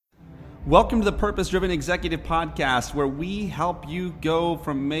Welcome to the Purpose Driven Executive Podcast, where we help you go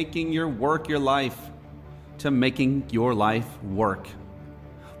from making your work your life to making your life work.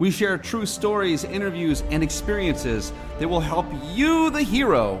 We share true stories, interviews, and experiences that will help you, the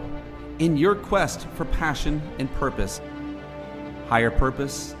hero, in your quest for passion and purpose. Higher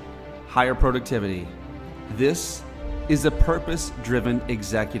purpose, higher productivity. This is the Purpose Driven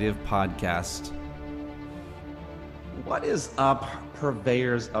Executive Podcast. What is up,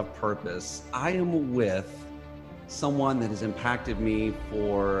 purveyors of purpose? I am with someone that has impacted me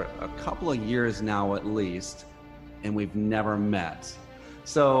for a couple of years now at least, and we've never met.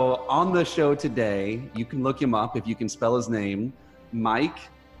 So on the show today, you can look him up if you can spell his name, Mike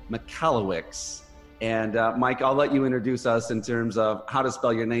Michalowicz. And Mike, I'll let you introduce us in terms of how to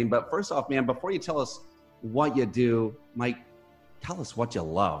spell your name. But first off, man, before you tell us what you do, Mike, tell us what you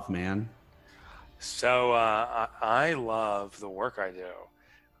love, man. So I love the work I do.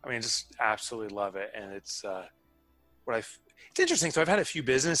 I mean, just absolutely love it. And it's it's interesting. So I've had a few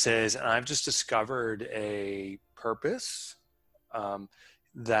businesses and I've just discovered a purpose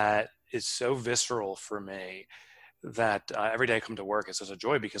that is so visceral for me that every day I come to work, it's such a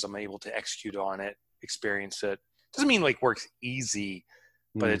joy because I'm able to execute on it, experience it. Doesn't mean like work's easy,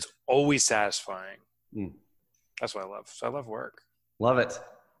 but it's always satisfying. That's what I love. So I love work. Love it.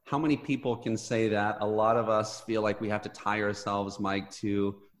 How many people can say that? A lot of us feel like we have to tie ourselves, Mike,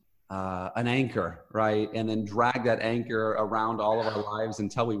 to an anchor, right? And then drag that anchor around all of our lives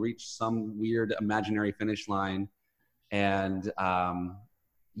until we reach some weird imaginary finish line. And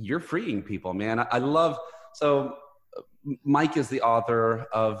you're freeing people, man. I love, so Mike is the author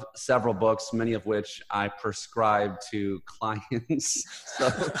of several books, many of which I prescribe to clients. So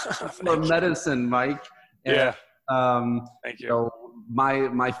for medicine, Mike. And, yeah. Thank you. So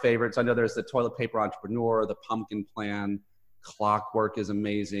my favorites, I know there's the Toilet Paper Entrepreneur, the Pumpkin Plan, Clockwork is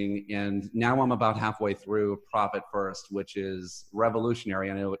amazing. And now I'm about halfway through Profit First, which is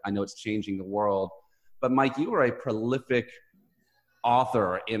revolutionary. I know it's changing the world. But Mike, you are a prolific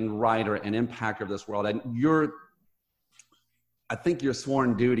author and writer and impactor of this world. And I think your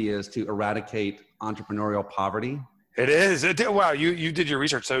sworn duty is to eradicate entrepreneurial poverty. It is. Wow, you did your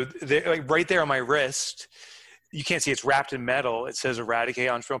research. So like right there on my wrist, you can't see it's wrapped in metal. It says eradicate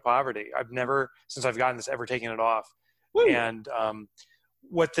entrepreneurial poverty. I've never, since I've gotten this, ever taken it off. Woo. And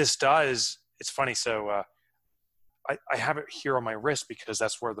what this does, it's funny. So I have it here on my wrist because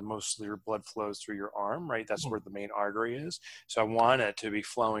that's where the most of your blood flows through your arm, right? That's where the main artery is. So I want it to be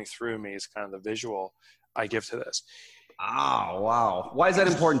flowing through me. It's kind of the visual I give to this. Oh, wow. Why is that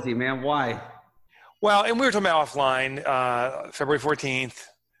important to you, man? Why? Well, and we were talking about offline, February 14th, it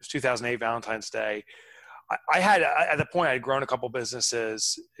was 2008, Valentine's Day. I had, at the point, I had grown a couple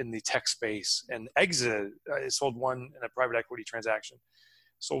businesses in the tech space and exited. I sold one in a private equity transaction,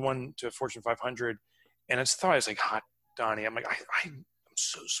 sold one to a Fortune 500. And I just thought, I was like, hot, Donnie. I'm like, I'm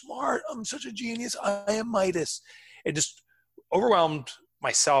so smart. I'm such a genius. I am Midas. It just overwhelmed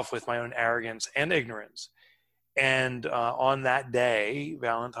myself with my own arrogance and ignorance. And on that day,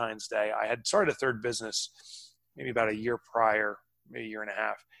 Valentine's Day, I had started a third business maybe about a year prior, maybe a year and a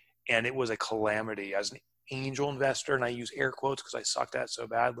half. And it was a calamity. As an angel investor, and I use air quotes because I sucked at it so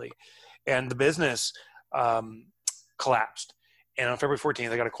badly, and the business collapsed. And on February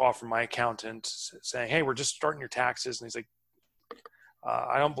 14th, I got a call from my accountant saying, "Hey, we're just starting your taxes." And he's like,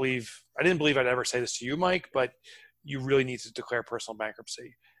 I didn't believe I'd ever say this to you, Mike, but you really need to declare personal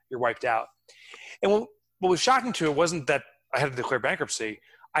bankruptcy. You're wiped out. And what was shocking to it wasn't that I had to declare bankruptcy.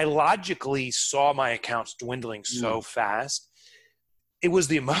 I logically saw my accounts dwindling so fast. It was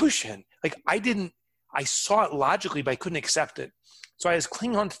the emotion. Like I saw it logically, but I couldn't accept it. So I was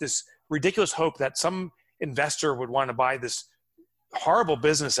clinging on to this ridiculous hope that some investor would want to buy this horrible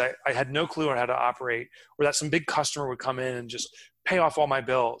business I had no clue on how to operate, or that some big customer would come in and just pay off all my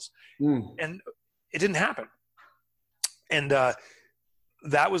bills. And it didn't happen. And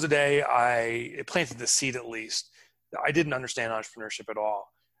that was the day it planted the seed, at least. I didn't understand entrepreneurship at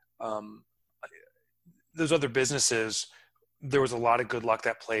all. Those other businesses, there was a lot of good luck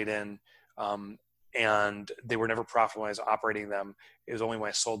that played in. And they were never profitable when I was operating them. It was only when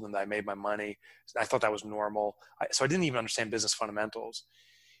I sold them that I made my money. I thought that was normal. So I didn't even understand business fundamentals.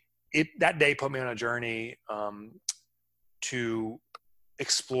 That day put me on a journey to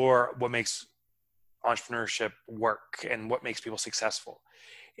explore what makes entrepreneurship work and what makes people successful,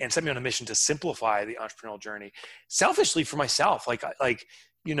 and set me on a mission to simplify the entrepreneurial journey, selfishly for myself, to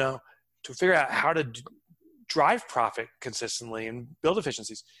figure out how to drive profit consistently and build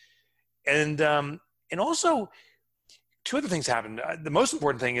efficiencies. And also, two other things happened. The most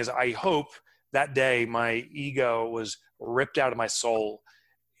important thing is I hope that day my ego was ripped out of my soul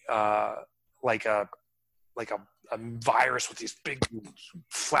like a virus with these big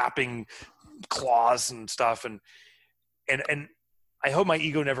flapping claws and stuff. And I hope my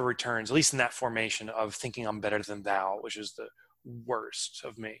ego never returns, at least in that formation of thinking I'm better than thou, which is the worst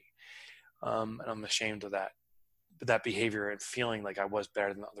of me. And I'm ashamed of that behavior and feeling like I was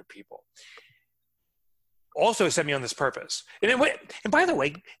better than other people. Also set me on this purpose. And by the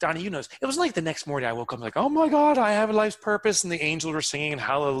way, Donnie, it wasn't like the next morning I woke up like, oh my God, I have a life's purpose. And the angels were singing and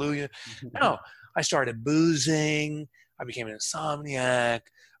hallelujah. No, I started boozing. I became an insomniac.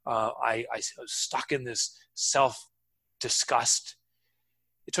 I was stuck in this self-disgust.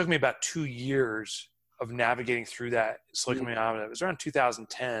 It took me about 2 years of navigating through that, Silicon Valley. It was around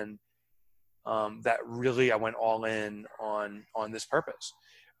 2010 that really I went all in on this purpose.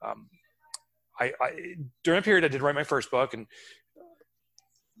 During a period I did write my first book, and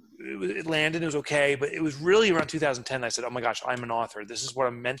it landed. It was okay, but it was really around 2010 I said, oh my gosh, I'm an author. This is what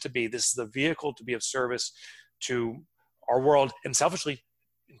I'm meant to be. This is the vehicle to be of service to our world and selfishly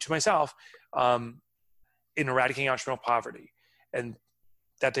to myself in eradicating entrepreneurial poverty. And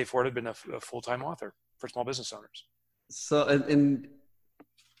that day forward, I've been a full-time author for small business owners. So, and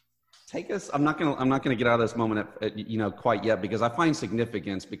take us. I'm not gonna get out of this moment quite yet, because I find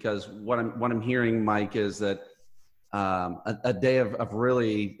significance, because what I'm hearing, Mike, is that a day of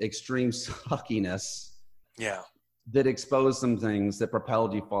really extreme suckiness. Yeah. That exposed some things that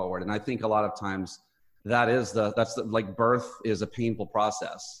propelled you forward. And I think a lot of times that's like birth is a painful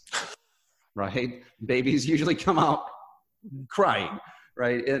process, right? Babies usually come out crying,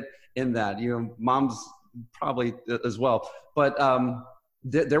 right? In that, moms probably as well. But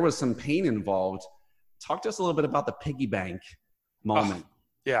there was some pain involved. Talk to us a little bit about the piggy bank moment.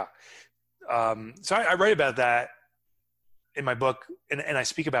 Yeah. So I write about that in my book, and I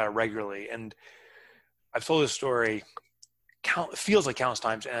speak about it regularly. And I've told this story feels like countless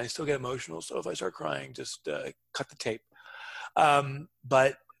times, and I still get emotional. So if I start crying, just cut the tape.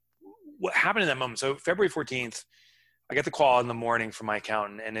 But what happened in that moment? So February 14th, I get the call in the morning from my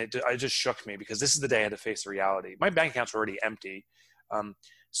accountant, and it just shook me, because this is the day I had to face the reality. My bank accounts were already empty.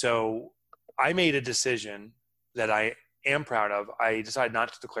 So I made a decision that I am proud of. I decided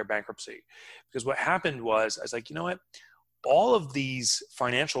not to declare bankruptcy, because what happened was I was like, you know what? All of these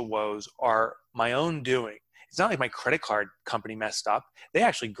financial woes are my own doing. It's not like my credit card company messed up. They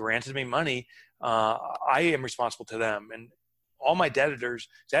actually granted me money. I am responsible to them. And all my debtors,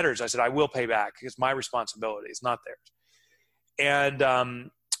 I said, I will pay back. It's my responsibility. It's not theirs.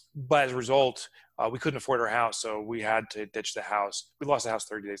 And, but as a result, we couldn't afford our house. So we had to ditch the house. We lost the house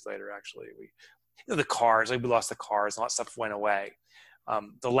 30 days later, actually. The cars, we lost the cars, and a lot of stuff went away.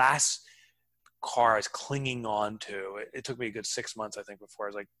 The last car I was clinging on to, it took me a good 6 months, I think, before I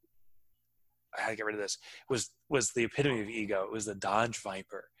was like, I had to get rid of this, was the epitome of ego. It was the Dodge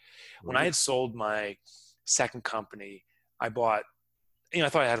Viper. When I had sold my second company, I bought, I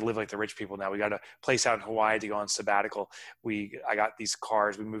thought I had to live like the rich people now. We got a place out in Hawaii to go on sabbatical. I got these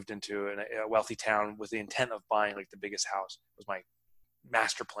cars. We moved into a wealthy town with the intent of buying like the biggest house. It was my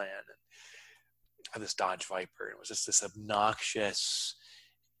master plan. And I had this Dodge Viper, and it was just this obnoxious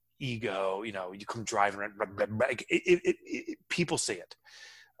ego. You come driving around, people see it.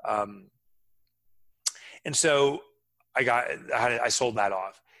 And so I sold that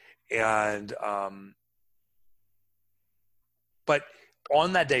off. And, but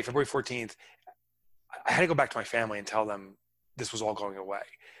on that day, February 14th, I had to go back to my family and tell them this was all going away.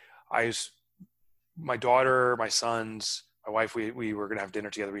 My daughter, my sons, my wife, we were going to have dinner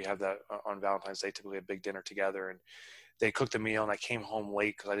together. We have that on Valentine's Day, typically a big dinner together. And they cooked a meal, and I came home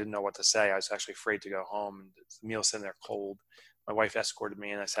late because I didn't know what to say. I was actually afraid to go home, and the meal was sitting there cold. My wife escorted me,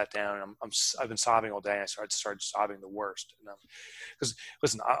 and I sat down, and I've been sobbing all day. And I started sobbing the worst. Because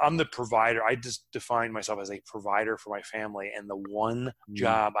listen, I'm the provider. I just defined myself as a provider for my family, and the one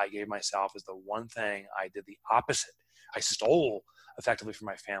job I gave myself is the one thing I did the opposite. I stole effectively from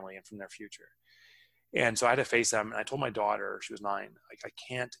my family and from their future. And so I had to face them. And I told my daughter, she was 9, like, I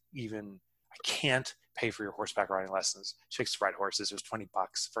can't pay for your horseback riding lessons. She likes to ride horses. It was $20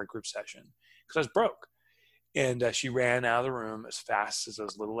 for a group session because I was broke. And she ran out of the room as fast as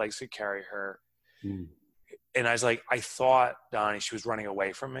those little legs could carry her. And I was like, I thought, Donnie, she was running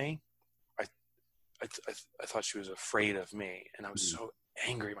away from me. I thought she was afraid of me. And I was so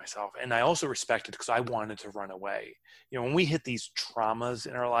angry at myself. And I also respected, because I wanted to run away. When we hit these traumas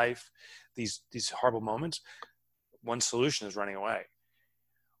in our life, these horrible moments, one solution is running away.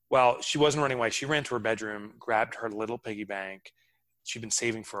 Well, she wasn't running away. She ran to her bedroom, grabbed her little piggy bank. She'd been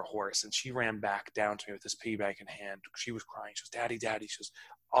saving for a horse, and she ran back down to me with this piggy bank in hand. She was crying. She goes, Daddy. She goes,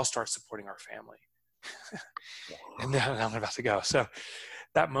 I'll start supporting our family. And then I'm about to go. So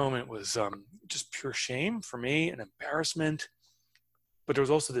that moment was just pure shame for me and embarrassment. But there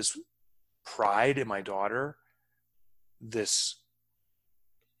was also this pride in my daughter. This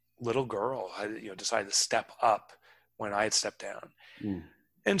little girl had, decided to step up when I had stepped down. Mm.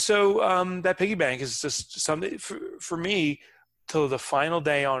 And so that piggy bank is just something for me till the final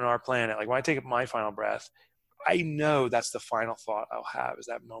day on our planet. Like when I take my final breath, I know that's the final thought I'll have is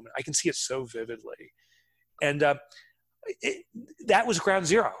that moment. I can see it so vividly. And that was ground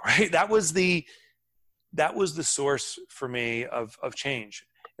zero, right? That was the source for me of change.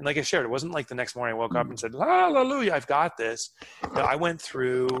 And like I shared, it wasn't like the next morning I woke up and said, hallelujah, I've got this. I went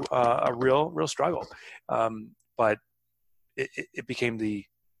through a real struggle. But it became the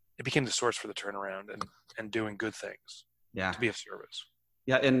source for the turnaround and doing good things to be of service.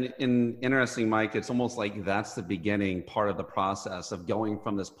 Yeah. And interesting, Mike, it's almost like that's the beginning part of the process of going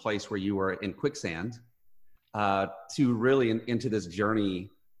from this place where you were in quicksand to really into this journey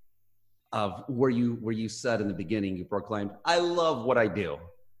of where you said in the beginning, you proclaimed, I love what I do.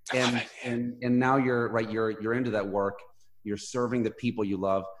 And now you're right. You're into that work. You're serving the people you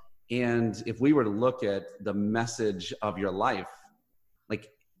love. And if we were to look at the message of your life, like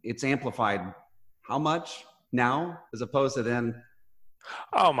it's amplified how much now as opposed to then?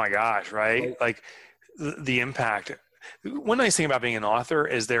 Oh my gosh. Right. Like the impact. One nice thing about being an author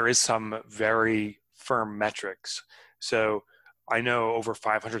is there is some very firm metrics. So I know over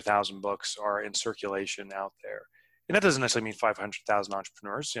 500,000 books are in circulation out there. And that doesn't necessarily mean 500,000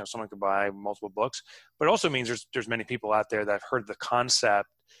 entrepreneurs. Someone could buy multiple books, but it also means there's many people out there that have heard the concept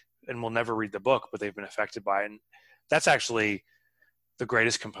and will never read the book, but they've been affected by it. And that's actually the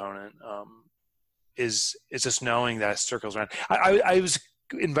greatest component, is just knowing that it circles around. I was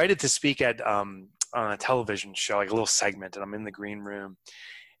invited to speak at on a television show, like a little segment, and I'm in the green room,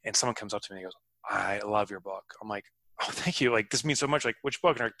 and someone comes up to me and goes, I love your book. I'm like, oh, thank you. Like, this means so much. Like, which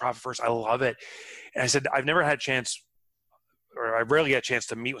book? And like, Profit First. I love it. And I said, I've never had a chance, or I rarely get a chance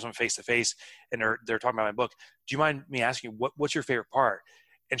to meet with someone face to face, and they're talking about my book. Do you mind me asking you what's your favorite part?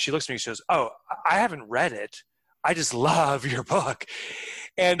 And she looks at me and she goes, oh, I haven't read it. I just love your book.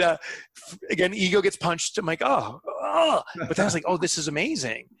 And again, ego gets punched. I'm like, oh. But then I was like, oh, this is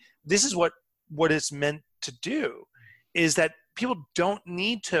amazing. This is what it's meant to do, is that people don't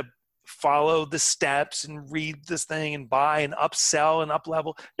need to follow the steps and read this thing and buy and upsell and up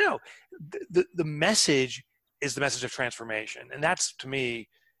level. No, the message is the message of transformation. And that's, to me,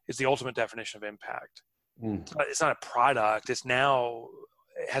 is the ultimate definition of impact. It's not a product. It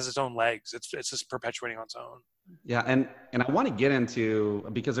has its own legs. It's just perpetuating on its own. Yeah. And I want to get into,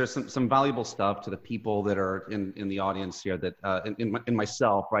 because there's some valuable stuff to the people that are in the audience here that, in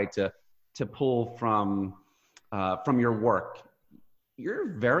myself, right, to pull from your work.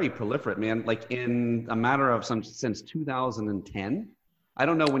 You're very prolific, man. Like in a matter of since 2010. I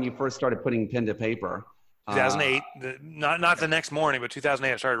don't know when you first started putting pen to paper. 2008, not the next morning, but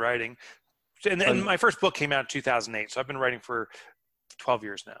 2008 I started writing. And my first book came out in 2008. So I've been writing for 12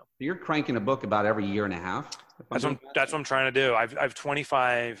 years now. You're cranking a book about every year and a half. That's what I'm trying to do. I've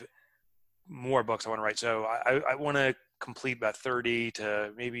 25 more books I want to write. So I want to complete about 30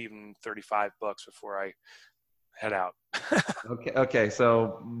 to maybe even 35 books before I head out. Okay.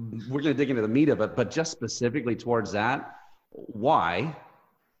 So we're going to dig into the meat of it, but just specifically towards that, why?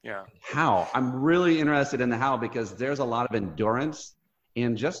 Yeah. How? I'm really interested in the how, because there's a lot of endurance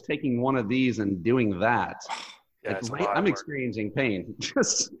in just taking one of these and doing that. Yeah, like, I'm experiencing pain.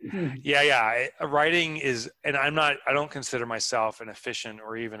 Yeah. Writing is, and I don't consider myself an efficient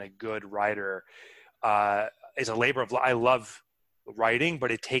or even a good writer. It's a labor of love. I love writing,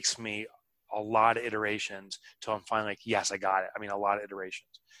 but it takes me a lot of iterations till I'm finally like, yes, I got it. I mean, a lot of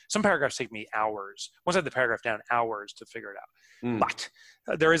iterations. Some paragraphs take me hours. Once I have the paragraph down, hours to figure it out. But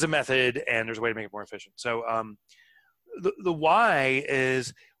there is a method and there's a way to make it more efficient. So the why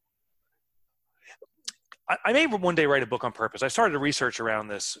is, I may one day write a book on purpose. I started to research around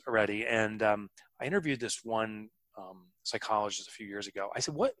this already, and I interviewed this one psychologist a few years ago. I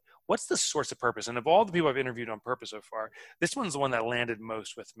said, what's the source of purpose? And of all the people I've interviewed on purpose so far, this one's the one that landed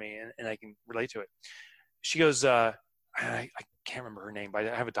most with me, and I can relate to it. She goes, I can't remember her name, but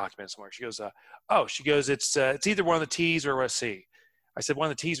I have a document somewhere. She goes, it's either one of the T's or a C. I said, one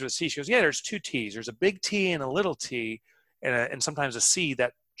of the T's or a C. She goes, yeah, there's two T's. There's a big T and a little t, and sometimes a C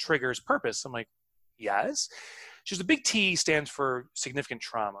that triggers purpose. I'm like, yes. She goes, the big T stands for significant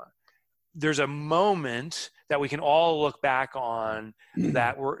trauma. There's a moment that we can all look back on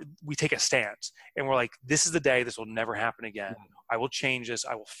that we take a stance and we're like, this is the day, this will never happen again. I will change this.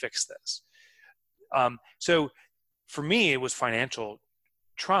 I will fix this. So for me, it was financial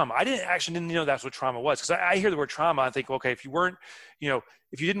trauma. I didn't know that's what trauma was. Because I hear the word trauma, I think, okay, if you weren't,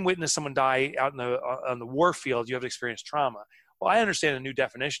 if you didn't witness someone die out on the war field, you have experienced trauma. Well, I understand a new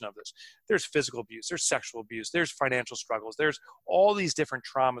definition of this. There's physical abuse, there's sexual abuse, there's financial struggles, there's all these different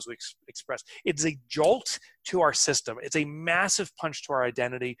traumas we express. It's a jolt to our system. It's a massive punch to our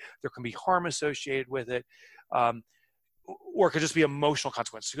identity. There can be harm associated with it, or it could just be emotional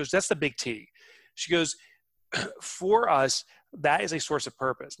consequences. She goes, that's the big T. She goes, for us, that is a source of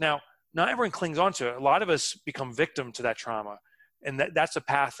purpose. Now, not everyone clings onto it. A lot of us become victim to that trauma. And that's a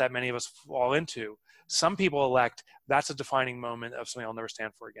path that many of us fall into. Some people elect, that's a defining moment of something I'll never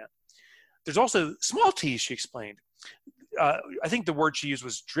stand for again. There's also small T's, she explained. I think the word she used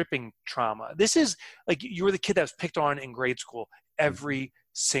was dripping trauma. This is like you were the kid that was picked on in grade school every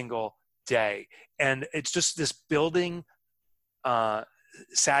single day. And it's just this building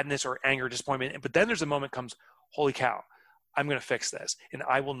sadness or anger, disappointment. But then there's a moment comes, holy cow, I'm going to fix this. And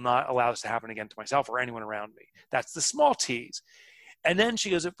I will not allow this to happen again to myself or anyone around me. That's the small T's. And then she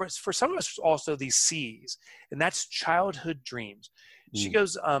goes, for some of us, also these C's, and that's childhood dreams. She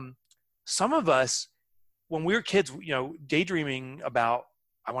goes, some of us, when we were kids, daydreaming about,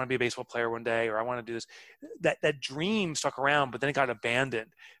 I want to be a baseball player one day, or I want to do this, that dream stuck around, but then it got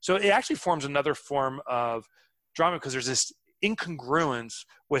abandoned. So it actually forms another form of drama because there's this incongruence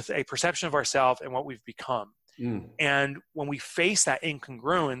with a perception of ourselves and what we've become. And when we face that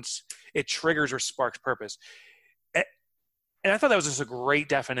incongruence, it triggers or sparks purpose. And I thought that was just a great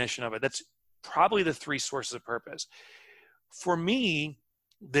definition of it. That's probably the three sources of purpose. For me,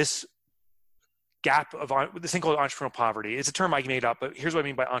 this gap of this thing called entrepreneurial poverty, it's a term I made up, but here's what I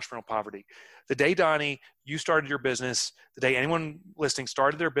mean by entrepreneurial poverty. The day, Donnie, you started your business, the day anyone listening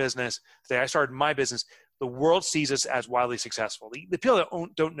started their business, the day I started my business, the world sees us as wildly successful. The people that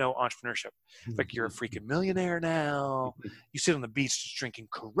don't know entrepreneurship, like you're a freaking millionaire now, you sit on the beach just drinking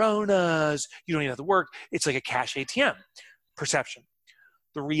Coronas, you don't even have to work. It's like a cash ATM. Perception.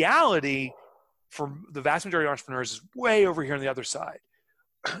 The reality for the vast majority of entrepreneurs is way over here on the other side.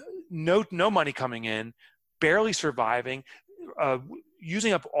 No money coming in, barely surviving,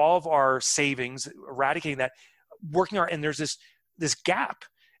 using up all of our savings, eradicating that, and there's this gap.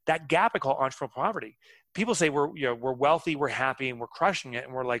 That gap I call entrepreneurial poverty. People say we're wealthy, we're happy, and we're crushing it,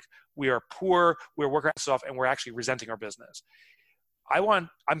 and we're like, we are poor, we're working ourselves, and we're actually resenting our business. I'm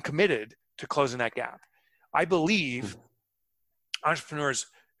committed to closing that gap. I believe entrepreneurs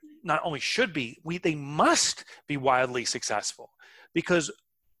not only should be, they must be wildly successful, because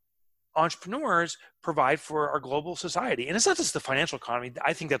entrepreneurs provide for our global society. And it's not just the financial economy.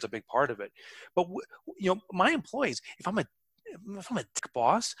 I think that's a big part of it. But my employees, if I'm a dick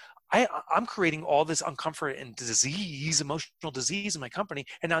boss, I'm creating all this uncomfort and disease, emotional disease in my company.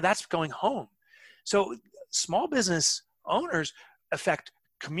 And now that's going home. So small business owners affect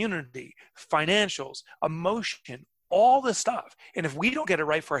community, financials, emotion, all this stuff. And if we don't get it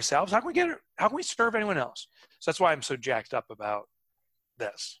right for ourselves, how can we serve anyone else? So that's why I'm so jacked up about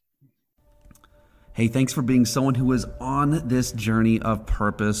this. Hey, thanks for being someone who is on this journey of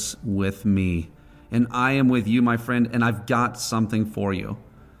purpose with me. And I am with you, my friend, and I've got something for you.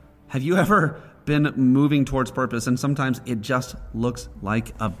 Have you ever been moving towards purpose and sometimes it just looks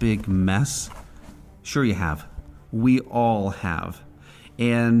like a big mess? Sure you have. We all have.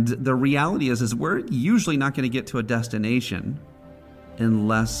 And the reality is we're usually not going to get to a destination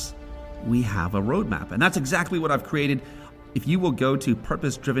unless we have a roadmap. And that's exactly what I've created. If you will go to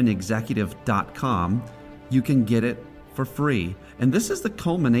purposedrivenexecutive.com, you can get it for free. And this is the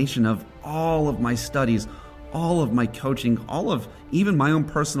culmination of all of my studies, all of my coaching, all of even my own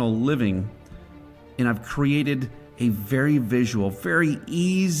personal living. And I've created a very visual, very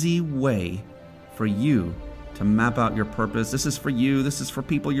easy way for you to map out your purpose. This is for you. This is for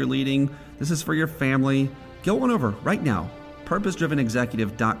people you're leading. This is for your family. Go on over right now,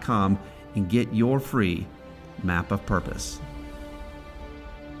 purposedrivenexecutive.com, and get your free map of purpose.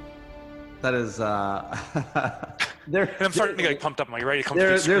 That is, I'm starting to get pumped up. Am I ready to come to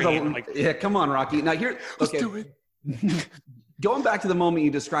the screen? Yeah, come on, Rocky. Now here, let's do it. Going back to the moment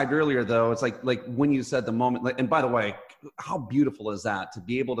you described earlier, though, it's like when you said the moment, and by the way, how beautiful is that to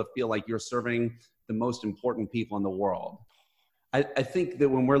be able to feel like you're serving the most important people in the world? I think that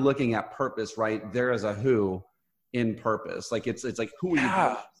when we're looking at purpose, right, there is a who in purpose. Like it's like, who are you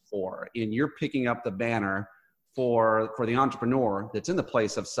doing for? And you're picking up the banner for the entrepreneur that's in the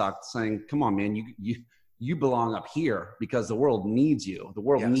place of suck, saying, come on, man, you belong up here because the world needs you. The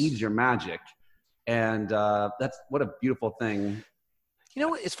world needs your magic. And that's what a beautiful thing. You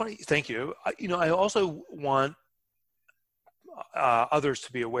know, it's funny. Thank you. I also want others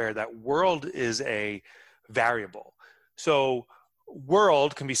to be aware that world is a variable. So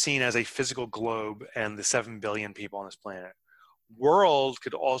world can be seen as a physical globe and the 7 billion people on this planet. World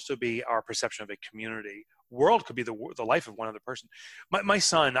could also be our perception of a community. World could be the life of one other person. My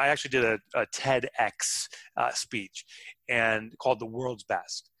son, I actually did a TEDx speech and called The World's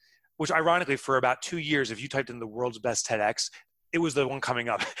Best, which ironically for about 2 years, if you typed in the world's best TEDx, it was the one coming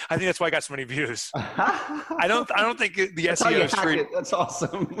up. I think that's why I got so many views. I don't think the That's how you SEO hack street. it. That's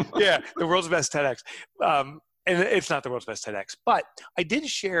awesome. Yeah, the world's best TEDx. And it's not the world's best TEDx, but I did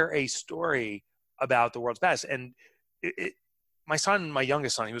share a story about the world's best. And my son, my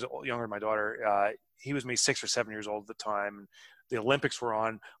youngest son, he was younger than my daughter. He was maybe 6 or 7 years old at the time. The Olympics were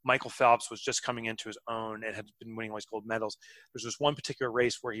on. Michael Phelps was just coming into his own and had been winning all these gold medals. There's this one particular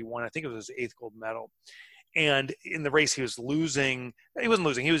race where he won, I think it was his 8th gold medal. And in the race, he was losing. He wasn't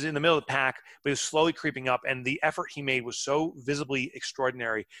losing. He was in the middle of the pack, but he was slowly creeping up. And the effort he made was so visibly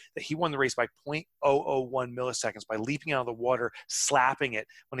extraordinary that he won the race by 0.001 milliseconds by leaping out of the water, slapping it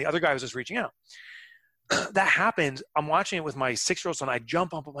when the other guy was just reaching out. That happened. I'm watching it with my 6-year-old son. I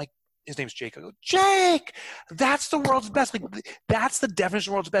jump up. I'm like, his name's Jake. I go, Jake, that's the world's best. Like, that's the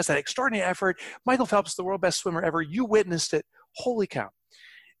definition of world's best. That extraordinary effort. Michael Phelps is the world's best swimmer ever. You witnessed it. Holy cow.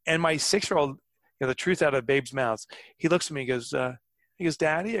 And my 6-year-old, the truth out of Babe's mouth, he looks at me, he goes,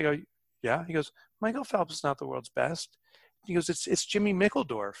 Daddy? I go, yeah. He goes, Michael Phelps is not the world's best. He goes, it's Jimmy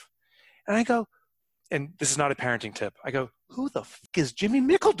Mickeldorf. And I go, and this is not a parenting tip. I go, who the f*** is Jimmy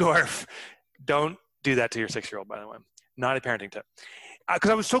Mickeldorf? Don't do that to your 6-year-old, by the way. Not a parenting tip.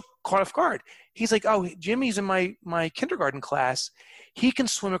 Because I was so caught off guard. He's like, oh, Jimmy's in my kindergarten class. He can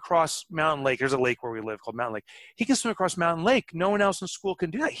swim across Mountain Lake. There's a lake where we live called Mountain Lake. He can swim across Mountain Lake. No one else in school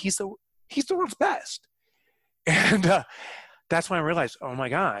can do that. He's the world's best. And that's when I realized, oh my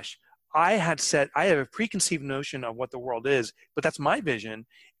gosh, I have a preconceived notion of what the world is, but that's my vision.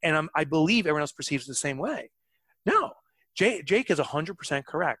 And I believe everyone else perceives it the same way. No, Jake is 100%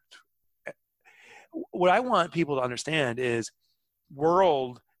 correct. What I want people to understand is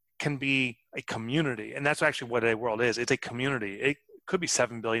world can be a community. And that's actually what a world is. It's a community. It could be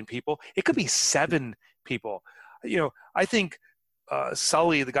 7 billion people. It could be 7 people. I think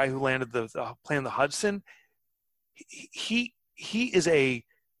Sully, the guy who landed the plane on the Hudson, he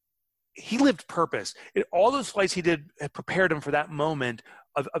lived purpose. All those flights he did had prepared him for that moment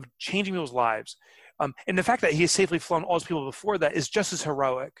of changing people's lives. And the fact that he has safely flown all those people before that is just as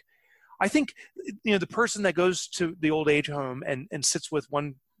heroic. I think, the person that goes to the old age home and sits with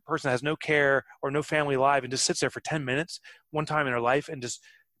one person that has no care or no family alive and just sits there for 10 minutes one time in their life and just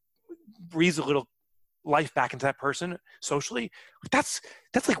breathes a little life back into that person socially, that's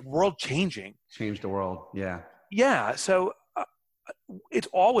like world changing. Change the world. Yeah. Yeah. So it's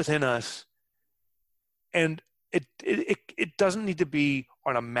all within us, and it doesn't need to be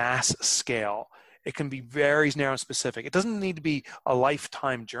on a mass scale. It can be very narrow and specific. It doesn't need to be a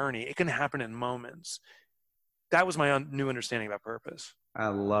lifetime journey. It can happen in moments. That was my new understanding about purpose. I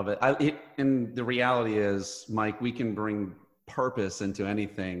love it. And the reality is, Mike, we can bring purpose into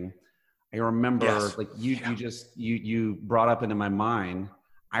anything. I remember, you brought up into my mind.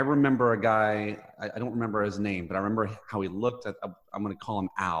 I remember a guy, I don't remember his name, but I remember how he looked. I'm going to call him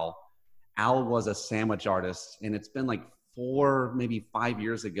Al. Al was a sandwich artist, and it's been like 4, maybe 5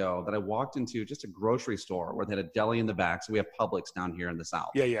 years ago that I walked into just a grocery store where they had a deli in the back. So we have Publix down here in the South.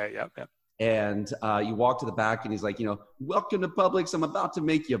 Yeah. And you walk to the back and he's like, welcome to Publix. I'm about to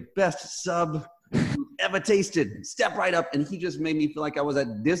make you best sub you've ever tasted. Step right up. And he just made me feel like I was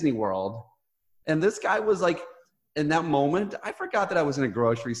at Disney World. And this guy was like, in that moment, I forgot that I was in a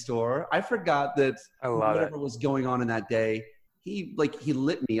grocery store. I forgot that whatever was going on in that day, he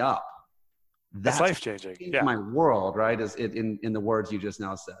lit me up. That's life-changing. Yeah. My world, right? Is it in the words you just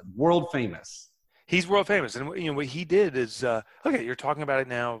now said. World famous. He's world famous. And what he did is, okay, you're talking about it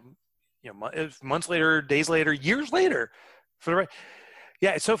now, months later, days later, years later.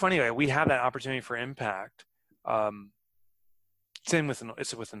 Yeah, it's so funny. We have that opportunity for impact.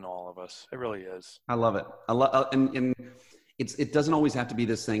 It's within all of us. It really is. I love it. And it doesn't always have to be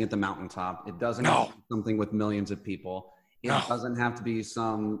this thing at the mountaintop. It doesn't have to be something with millions of people. It doesn't have to be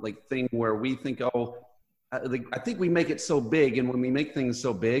some thing where we think, I think we make it so big. And when we make things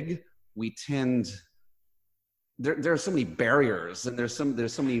so big, we tend, there are so many barriers and there's so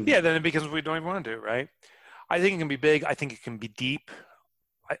many. Yeah. Then it becomes what we don't even want to do. Right. I think it can be big. I think it can be deep.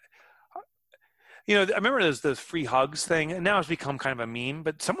 I remember there's the free hugs thing, and now it's become kind of a meme,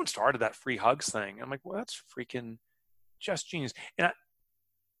 but someone started that free hugs thing. I'm like, well, that's freaking just genius. And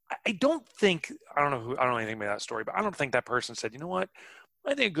I don't know anything about that story, but I don't think that person said, you know what?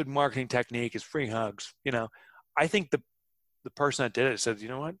 I think a good marketing technique is free hugs. I think the person that did it said, you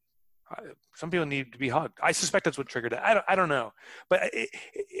know what? Some people need to be hugged. I suspect that's what triggered it. I don't know, but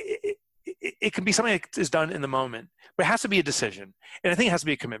it can be something that is done in the moment, but it has to be a decision, and I think it has to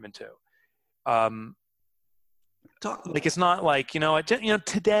be a commitment too. Like it's not like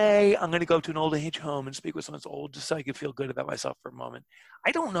today I'm going to go to an old age home and speak with someone that's old just so I can feel good about myself for a moment.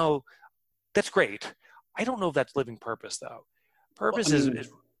 I don't know. That's great. I don't know if that's living purpose though. Purpose is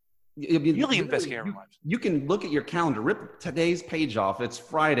really investigating our lives. You can look at your calendar, rip today's page off. It's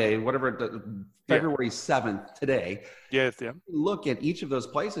Friday, February 7th today. Yeah. Look at each of those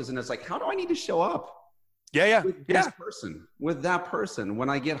places and it's like, how do I need to show up? With that person. When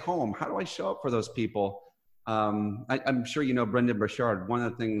I get home, how do I show up for those people? I'm sure you know Brendan Burchard. One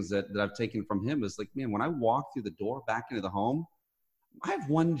of the things that I've taken from him is like, man, when I walk through the door back into the home, I have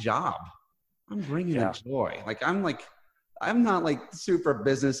one job. I'm bringing the joy. I'm not like super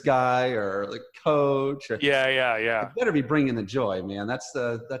business guy or like coach. Yeah. I better be bringing the joy, man. That's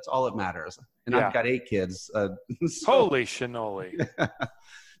all that matters. And I've got 8 kids. Holy cannoli.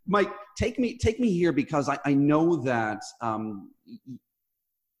 Mike, take me here because I know that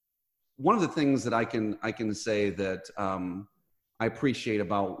one of the things that I can say that I appreciate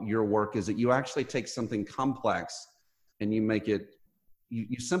about your work is that you actually take something complex and you make it,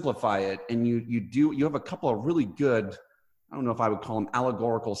 you simplify it, and you have a couple of really good, I don't know if I would call them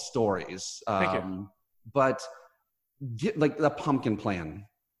allegorical stories, Thank you. but get like the pumpkin plan,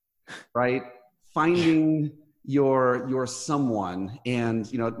 right? Finding your someone, and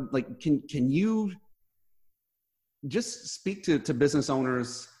can you just speak to business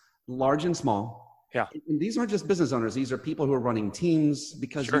owners, large and small? Yeah. And these aren't just business owners; these are people who are running teams,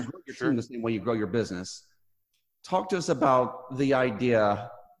 because you grow your team the same way you grow your business. Talk to us about the idea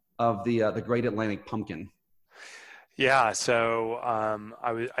of the Great Atlantic Pumpkin. Yeah, so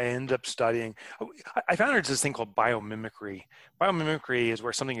I ended up studying. I found there's this thing called biomimicry. Biomimicry is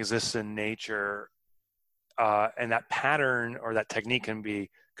where something exists in nature, and that pattern or that technique can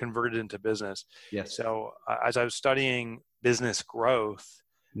be converted into business. Yes. So as I was studying business growth,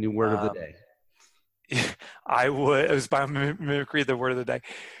 new word of the day. it was biomimicry, the word of the day.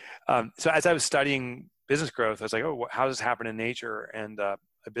 So as I was studying business growth, I was like, oh, how does this happen in nature? And a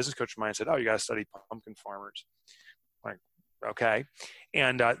business coach of mine said, oh, you got to study pumpkin farmers. I'm like, okay.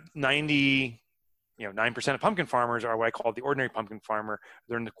 And 9% of pumpkin farmers are what I call the ordinary pumpkin farmer.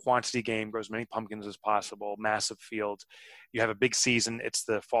 They're in the quantity game, grows as many pumpkins as possible, massive fields. You have a big season. It's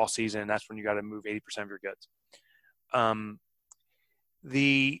the fall season. And that's when you got to move 80% of your goods.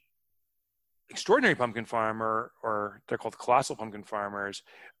 The extraordinary pumpkin farmer, or they're called colossal pumpkin farmers,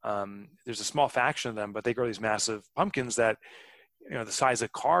 there's a small faction of them, but they grow these massive pumpkins that, the size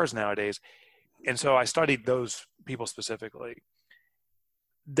of cars nowadays. And so I studied those people specifically.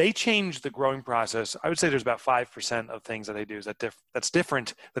 They change the growing process. I would say there's about 5% of things that they do that's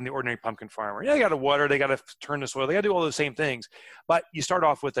different than the ordinary pumpkin farmer. Yeah, they got to water, they got to turn the soil, they got to do all those same things. But you start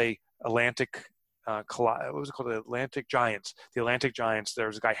off with a Atlantic, what was it called? The Atlantic Giants. The Atlantic Giants. There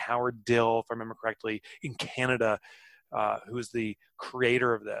was a guy, Howard Dill, if I remember correctly, in Canada, who is the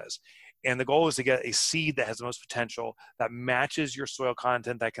creator of this. And the goal is to get a seed that has the most potential, that matches your soil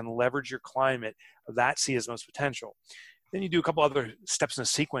content, that can leverage your climate. That seed has the most potential. Then you do a couple other steps in a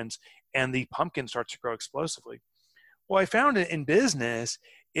sequence, and the pumpkin starts to grow explosively. What I found in business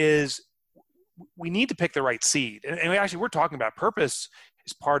is we need to pick the right seed. And we're talking about purpose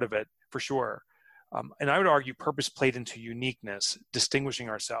is part of it for sure. And I would argue purpose played into uniqueness, distinguishing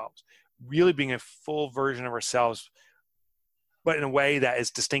ourselves, really being a full version of ourselves, but in a way that is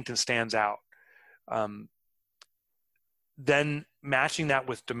distinct and stands out. Then matching that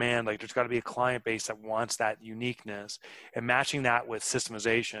with demand, like there's got to be a client base that wants that uniqueness, and matching that with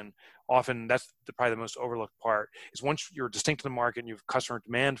systemization. Often that's probably the most overlooked part, is once you're distinct in the market and you have customer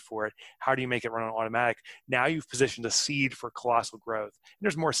demand for it, how do you make it run on automatic? Now you've positioned a seed for colossal growth. And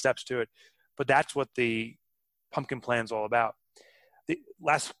there's more steps to it, but that's what the pumpkin plan is all about. The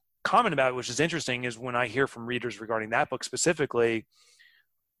last comment about it, which is interesting, is when I hear from readers regarding that book specifically,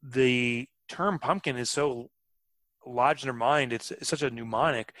 the term pumpkin is so lodged in their mind, it's such a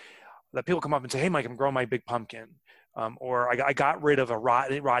mnemonic that people come up and say, hey, Mike, I'm growing my big pumpkin. Or I got rid of a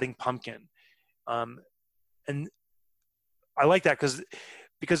rotting pumpkin. And I like that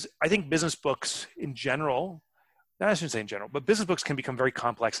because I think business books in general, I shouldn't say in general, but business books can become very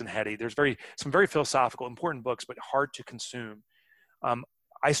complex and heady. There's some very philosophical, important books, but hard to consume.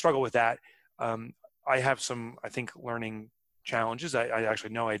 I struggle with that. I have some, I think, learning challenges. I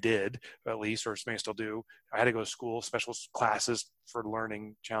actually know I did, at least, or may still do. I had to go to school, special classes for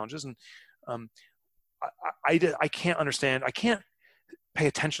learning challenges. And I can't understand. pay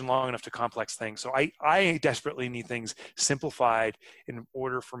attention long enough to complex things. So I desperately need things simplified in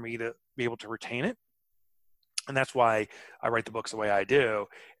order for me to be able to retain it. And that's why I write the books the way I do.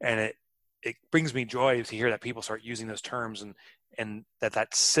 And it brings me joy to hear that people start using those terms, and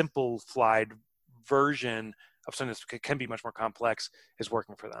that simplified version of something that can be much more complex is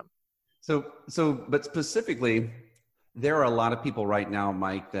working for them. But specifically, there are a lot of people right now,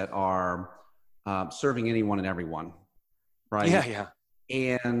 Mike, that are serving anyone and everyone, right? Yeah.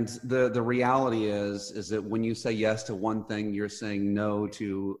 And the reality is that when you say yes to one thing, you're saying no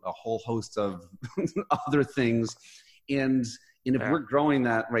to a whole host of other things. And if we're growing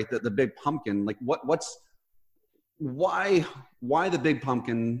that, right, the big pumpkin, like why the big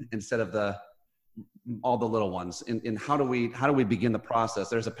pumpkin instead of all the little ones? And how do we begin the process?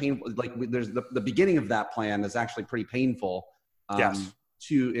 There's a painful, like there's the beginning of that plan is actually pretty painful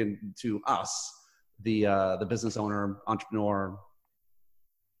to us, the business owner, entrepreneur.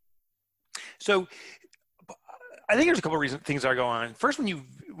 So I think there's a couple of things that are going on. First,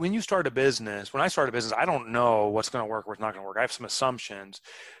 when you start a business, when I start a business, I don't know what's going to work, what's not going to work. I have some assumptions.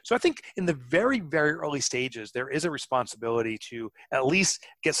 So I think in the very, very early stages, there is a responsibility to at least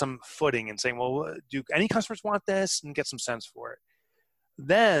get some footing and saying, well, do any customers want this, and get some sense for it.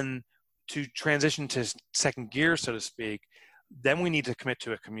 Then to transition to second gear, so to speak, then we need to commit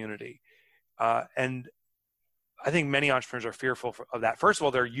to a community. And I think many entrepreneurs are fearful of that. First of all,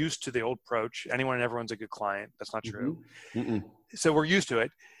 they're used to the old approach. Anyone and everyone's a good client. That's not true. Mm-hmm. So we're used to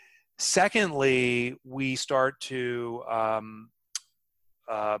it. Secondly, we start to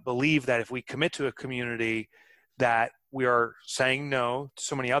believe that if we commit to a community that we are saying no to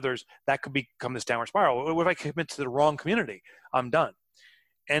so many others, that could become this downward spiral. What if I commit to the wrong community? I'm done.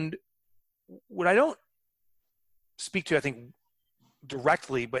 And what I don't speak to, I think,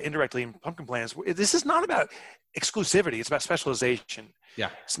 directly but indirectly in Pumpkin Plans, this is not about exclusivity. It's about specialization.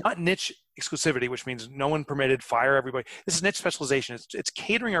 Yeah. It's not niche exclusivity, which means no one permitted, fire everybody. This is niche specialization. It's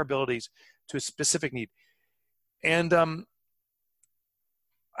catering our abilities to a specific need. And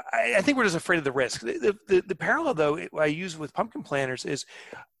I think we're just afraid of the risk. The parallel, though, I use with Pumpkin Planners is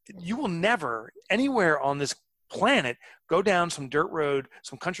you will never, anywhere on this planet, go down some dirt road,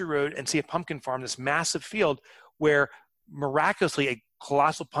 some country road, and see a pumpkin farm, this massive field where miraculously a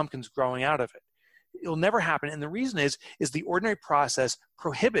colossal pumpkin's growing out of it. It'll never happen. And the reason is the ordinary process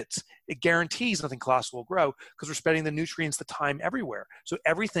prohibits, it guarantees nothing colossal will grow because we're spending the nutrients, the time everywhere. So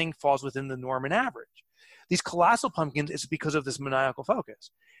everything falls within the norm and average. These colossal pumpkins is because of this maniacal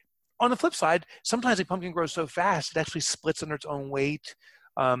focus. On the flip side, sometimes a pumpkin grows so fast, it actually splits under its own weight.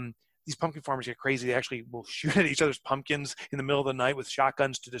 These pumpkin farmers get crazy. They actually will shoot at each other's pumpkins in the middle of the night with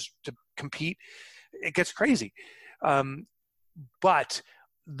shotguns to compete. It gets crazy. But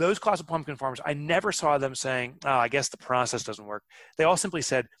those colossal pumpkin farmers, I never saw them saying, oh, I guess the process doesn't work. They all simply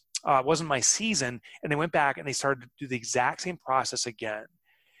said, it wasn't my season. And they went back and they started to do the exact same process again.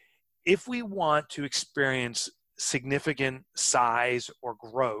 If we want to experience significant size or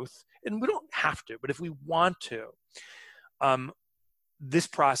growth, and we don't have to, but if we want to, this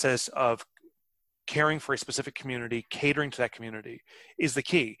process of caring for a specific community, catering to that community is the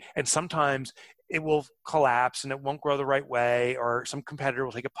key. And sometimes it will collapse and it won't grow the right way, or some competitor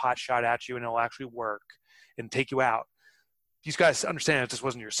will take a pot shot at you and it'll actually work and take you out. These guys understand if this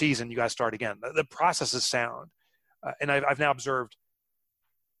wasn't your season, you guys start again. The process is sound. And I've now observed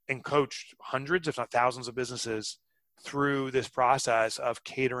and coached hundreds, if not thousands of businesses through this process of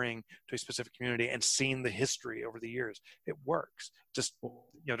catering to a specific community and seen the history over the years. It works. Just,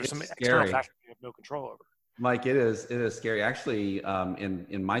 there's some external factors you have no control over. Mike, it is scary. Actually,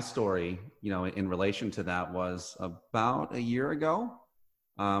 in my story, in relation to that was about a year ago.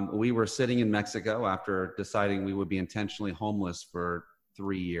 We were sitting in Mexico after deciding we would be intentionally homeless for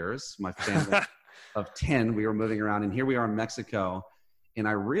 3 years. My family of 10, we were moving around, and here we are in Mexico. And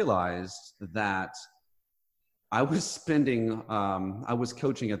I realized that I was spending, I was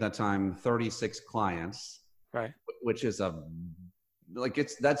coaching at that time 36 clients, right? Which is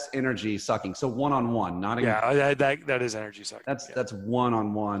that's energy sucking. So one-on-one, not that is energy sucking. That's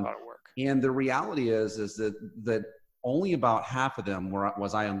one-on-one. A lot of work. And the reality is that only about half of them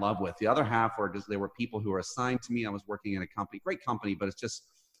was I in love with. The other half they were people who were assigned to me. I was working in a company, great company, but it's just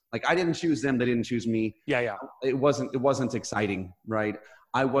like I didn't choose them. They didn't choose me. Yeah. It wasn't exciting, right?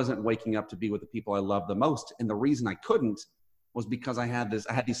 I wasn't waking up to be with the people I love the most. And the reason I couldn't was because I had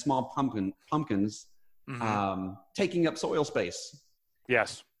these small pumpkins taking up soil space.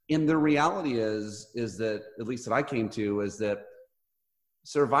 Yes. And the reality is that, at least that I came to, is that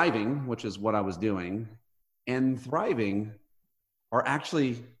surviving, which is what I was doing, and thriving are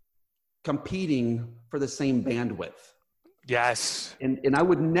actually competing for the same bandwidth. Yes. And I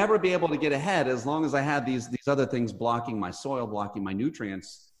would never be able to get ahead as long as I had these other things blocking my soil, blocking my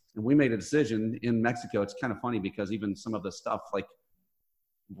nutrients. And we made a decision in Mexico. It's kind of funny because even some of the stuff like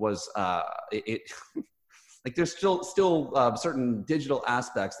was like there's still certain digital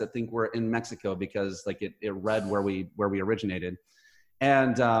aspects that think we're in Mexico because like it read where we originated.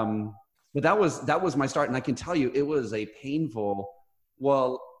 And but that was my start. And I can tell you it was a painful,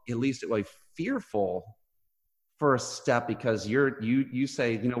 well, at least it was fearful first step, because you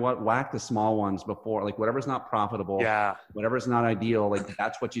say, you know what, whack the small ones before, like whatever's not profitable, whatever's not ideal, like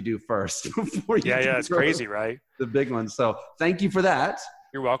that's what you do first before you it's crazy, right? The big ones. So thank you for that.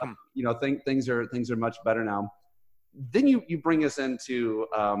 You're welcome. You know, things are much better now. Then you bring us into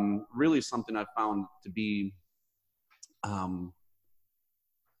really something I found to be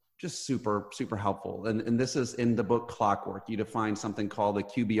just super, super helpful. And this is in the book Clockwork. You define something called the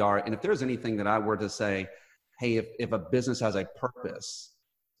QBR. And if there's anything that I were to say, hey, if a business has a purpose,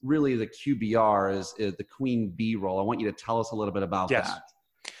 really the QBR is the queen bee role. I want you to tell us a little bit about that.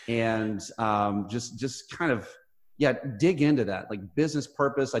 And just kind of, dig into that, like business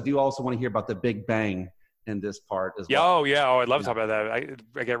purpose. I do also want to hear about the Big Bang in this part as well. Oh, I'd love to talk about that.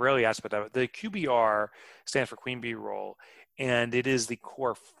 I get rarely asked about that. The QBR stands for queen bee role, and it is the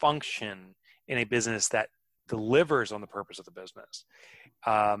core function in a business that delivers on the purpose of the business.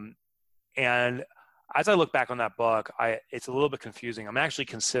 And as I look back on that book, it's a little bit confusing. I'm actually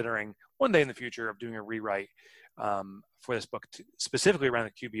considering one day in the future of doing a rewrite for this book, specifically around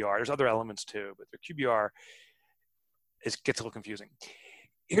the QBR. There's other elements too, but the QBR gets a little confusing.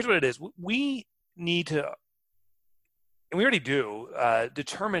 Here's what it is. We need to, and we already do,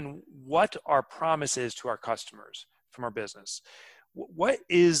 determine what our promise is to our customers from our business. What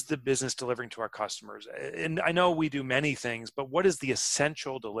is the business delivering to our customers? And I know we do many things, but what is the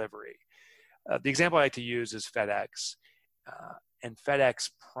essential delivery? The example I like to use is FedEx, and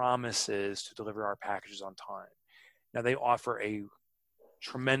FedEx promises to deliver our packages on time. Now, they offer a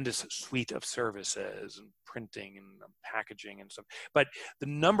tremendous suite of services and printing and packaging and stuff, but the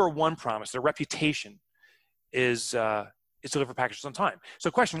number one promise, their reputation, is deliver packages on time.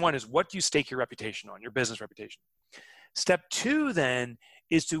 So question one is, what do you stake your reputation on, your business reputation? Step two then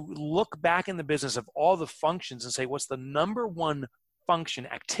is to look back in the business of all the functions and say, what's the number one function,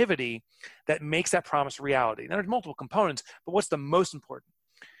 activity that makes that promise a reality? Now, there's multiple components, but what's the most important?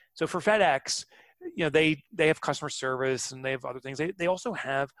 So for FedEx, you know, they have customer service and they have other things. They also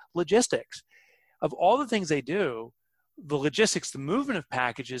have logistics. Of all the things they do, the logistics, the movement of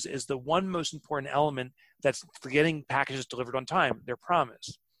packages, is the one most important element that's getting packages delivered on time, their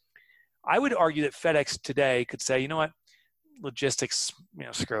promise. I would argue that FedEx today could say, you know what, logistics, you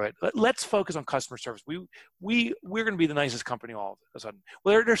know, screw it. Let's focus on customer service. We're going to be the nicest company all of a sudden.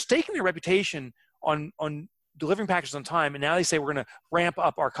 Well, they're staking their reputation on delivering packages on time, and now they say we're going to ramp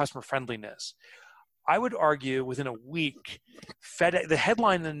up our customer friendliness. I would argue within a week, the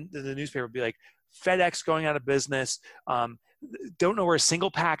headline in the newspaper would be like, FedEx going out of business, don't know where a single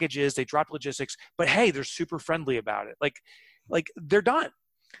package is, they dropped logistics, but hey, they're super friendly about it. Like they're done.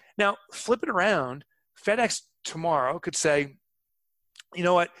 Now, flip it around, FedEx tomorrow could say, you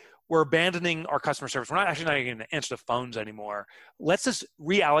know what, we're abandoning our customer service. We're not going to answer the phones anymore. Let's just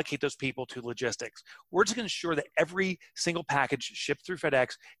reallocate those people to logistics. We're just going to ensure that every single package shipped through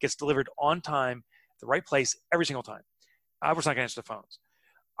FedEx gets delivered on time, the right place, every single time. We're just not going to answer the phones.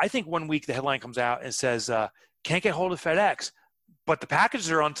 I think one week the headline comes out and says, can't get hold of FedEx, but the packages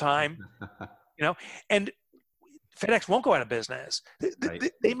are on time, you know, and FedEx won't go out of business.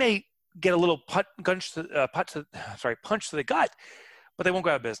 Right. They may get a little punch to the gut, but they won't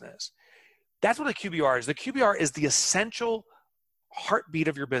go out of business. That's what the QBR is. The QBR is the essential heartbeat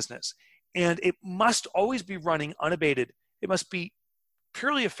of your business, and it must always be running unabated. It must be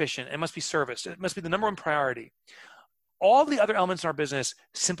purely efficient. It must be serviced. It must be the number one priority. All the other elements in our business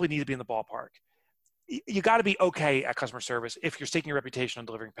simply need to be in the ballpark. You got to be okay at customer service if you're staking your reputation on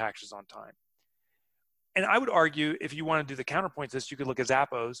delivering packages on time. And I would argue, if you want to do the counterpoint to this, you could look at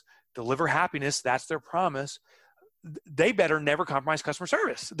Zappos, deliver happiness. That's their promise. They better never compromise customer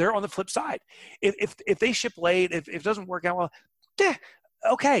service. They're on the flip side. If they ship late, if it doesn't work out well,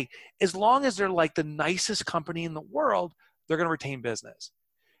 okay. As long as they're like the nicest company in the world, they're going to retain business.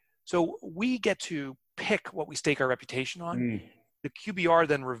 So we get to pick what we stake our reputation on. The QBR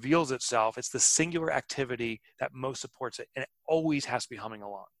then reveals itself. It's the singular activity that most supports it, and it always has to be humming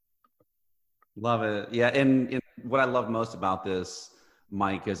along. Love it. Yeah. And what I love most about this,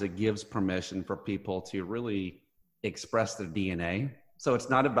 Mike, is it gives permission for people to really express their DNA. So it's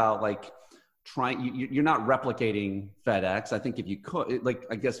not about like you're not replicating FedEx. I think if you could, like,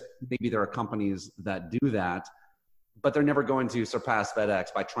 I guess maybe there are companies that do that, but they're never going to surpass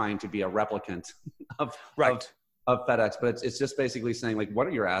FedEx by trying to be a replicant of, Right. of FedEx. But it's just basically saying, like, what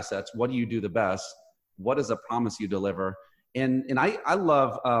are your assets? What do you do the best? What is a promise you deliver? And I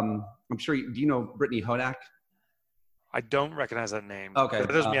love, I'm sure, do you know Brittany Hodak? I don't recognize that name. Okay. That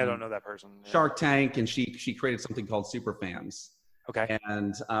doesn't mean I don't know that person. Yeah. Shark Tank, and she created something called Superfans. Okay.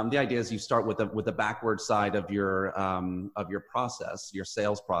 And the idea is you start with the backward side of your process, your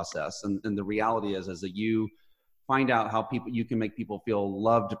sales process, and the reality is that you find out how you can make people feel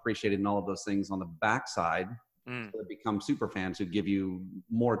loved, appreciated, and all of those things on the backside. So they become super fans who give you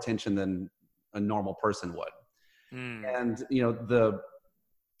more attention than a normal person would. And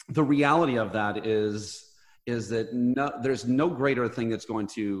the reality of that is that there's no greater thing that's going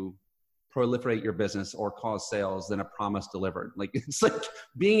to proliferate your business or cause sales than a promise delivered. Like, it's like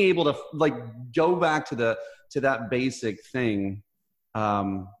being able to like go back to that basic thing.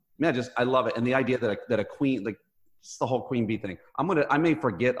 I love it. And the idea that a queen, like, it's the whole queen bee thing. I may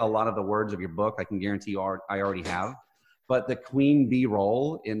forget a lot of the words of your book. I can guarantee you I already have, but the queen bee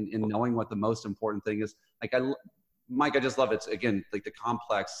role in knowing what the most important thing is, like, Mike, I just love it. Again, like, the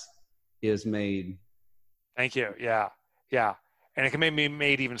complex is made. Thank you. Yeah. Yeah. And it can be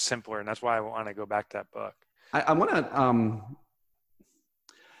made even simpler. And that's why I want to go back to that book. I want to,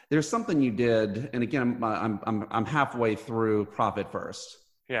 there's something you did. And again, I'm halfway through Profit First.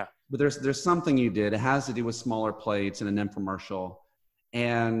 Yeah. But there's something you did. It has to do with smaller plates and an infomercial.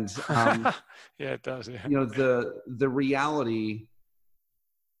 And, yeah, it does. Yeah. The reality,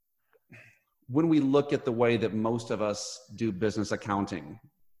 when we look at the way that most of us do business accounting,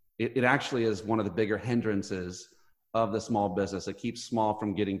 it actually is one of the bigger hindrances of the small business. It keeps small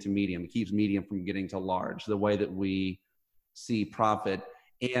from getting to medium. It keeps medium from getting to large, the way that we see profit.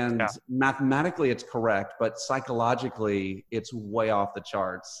 And mathematically it's correct, but psychologically it's way off the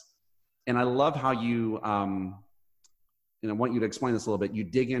charts. And I love how you, I want you to explain this a little bit. You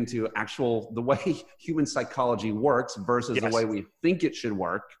dig into the way human psychology works versus the way we think it should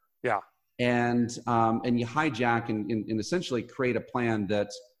work. Yeah. And you hijack and essentially create a plan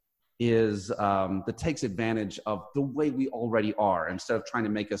that takes advantage of the way we already are, instead of trying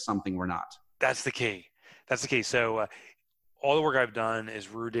to make us something we're not. That's the key. So all the work I've done is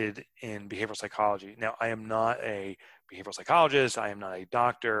rooted in behavioral psychology. Now, I am not a behavioral psychologist. I am not a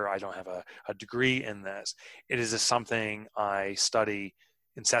doctor. I don't have a degree in this. It is just something I study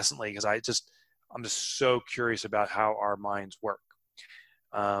incessantly because I'm just so curious about how our minds work.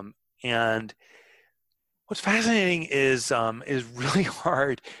 And what's fascinating is really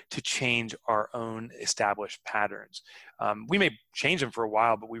hard to change our own established patterns. We may change them for a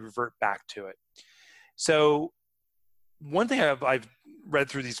while, but we revert back to it. So one thing I've read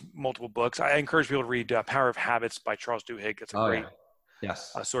through these multiple books, I encourage people to read Power of Habits by Charles Duhigg. It's a great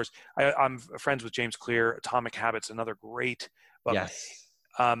source. I'm friends with James Clear. Atomic Habits, another great book. Yes.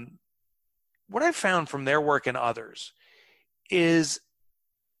 What I've found from their work and others is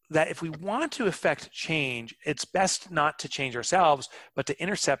that if we want to affect change, it's best not to change ourselves, but to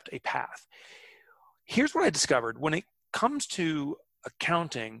intercept a path. Here's what I discovered. When it comes to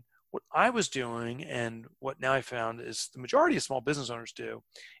accounting, what I was doing and what now I found is the majority of small business owners do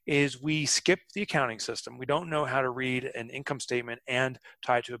is we skip the accounting system. We don't know how to read an income statement and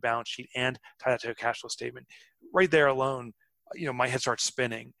tie it to a balance sheet and tie that to a cash flow statement. Right there alone, my head starts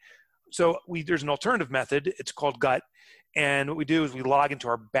spinning. So there's an alternative method. It's called gut. And what we do is we log into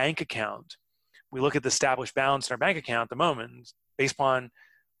our bank account. We look at the established balance in our bank account at the moment. Based upon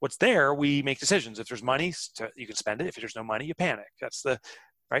what's there, we make decisions. If there's money, you can spend it. If there's no money, you panic.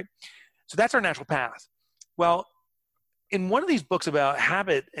 Right? So that's our natural path. Well, in one of these books about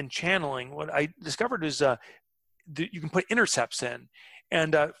habit and channeling, what I discovered is you can put intercepts in.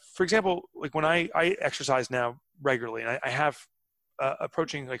 And for example, like when I exercise now regularly, and I have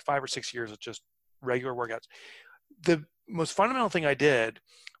approaching like 5 or 6 years of just regular workouts, the most fundamental thing I did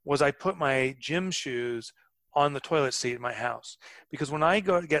was I put my gym shoes on the toilet seat in my house. Because when I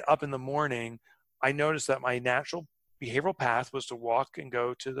get up in the morning, I noticed that my natural behavioral path was to walk and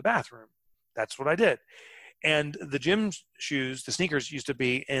go to the bathroom. That's what I did. And the gym shoes, the sneakers, used to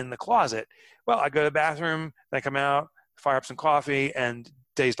be in the closet. Well, I go to the bathroom, then I come out, fire up some coffee, and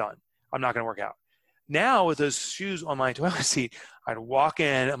day's done. I'm not going to work out. Now with those shoes on my toilet seat, I'd walk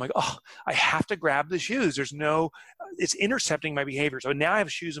in, I'm like, oh, I have to grab the shoes. It's intercepting my behavior. So now I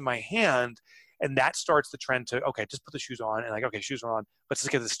have shoes in my hand, and that starts the trend to, okay, just put the shoes on. And like, okay, shoes are on. Let's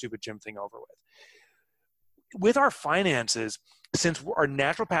just get this stupid gym thing over with. With our finances, since our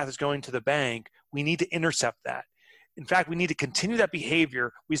natural path is going to the bank, we need to intercept that. In fact, we need to continue that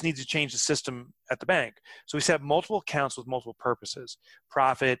behavior. We just need to change the system at the bank. So we set up multiple accounts with multiple purposes: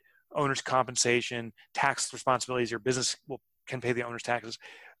 profit, owner's compensation, tax responsibilities. Your business can pay the owner's taxes,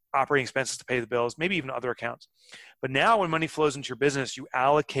 operating expenses to pay the bills, maybe even other accounts. But now when money flows into your business, you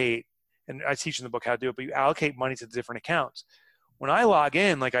allocate, and I teach in the book how to do it, but you allocate money to the different accounts. When I log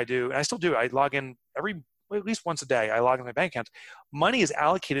in, like I do, and I still do, I log in at least once a day. I log in my bank accounts. Money is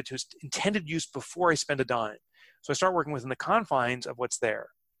allocated to its intended use before I spend a dime. So I start working within the confines of what's there.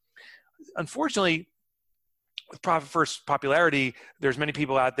 Unfortunately, with Profit First popularity, there's many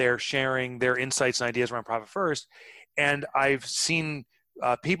people out there sharing their insights and ideas around Profit First. And I've seen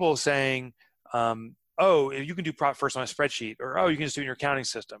people saying, oh, you can do Profit First on a spreadsheet, or, oh, you can just do it in your accounting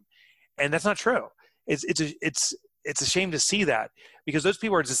system. And that's not true. It's a shame to see that, because those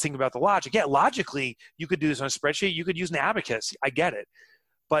people are just thinking about the logic. Yeah, logically, you could do this on a spreadsheet. You could use an abacus. I get it.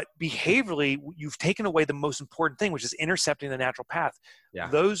 But behaviorally, you've taken away the most important thing, which is intercepting the natural path. Yeah.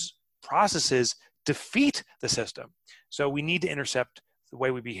 Those processes defeat the system. So we need to intercept the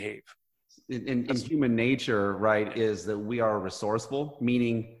way we behave. In human nature, right, is that we are resourceful,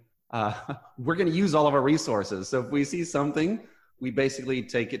 meaning we're going to use all of our resources. So if we see something, we basically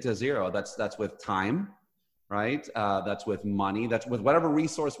take it to zero. That's with time, right? That's with money. That's with whatever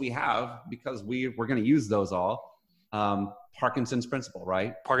resource we have, because we're going to use those all. Parkinson's principle,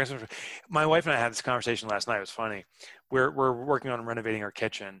 right? Parkinson's. My wife and I had this conversation last night. It was funny. We're working on renovating our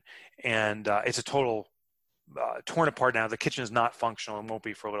kitchen, and it's a total torn apart now. The kitchen is not functional and won't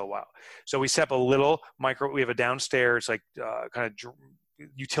be for a little while. So we set up a little we have a downstairs, like kind of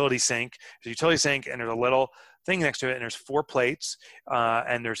utility sink. There's a utility sink, and there's a little thing next to it, and there's 4 plates,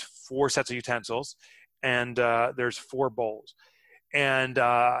 and there's 4 sets of utensils, and there's 4 bowls. And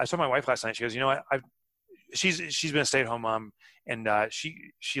I saw my wife last night. She goes, you know what? She's been a stay-at-home mom, and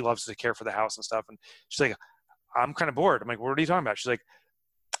she loves to care for the house and stuff. And she's like, I'm kind of bored. I'm like, what are you talking about? She's like,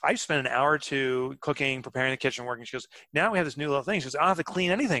 I spent an hour or two cooking, preparing the kitchen, working. She goes, now we have this new little thing. She goes, I don't have to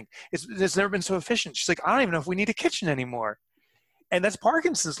clean anything. It's never been so efficient. She's like, I don't even know if we need a kitchen anymore. And that's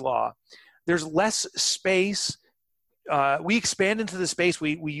Parkinson's law. There's less space. We expand into the space.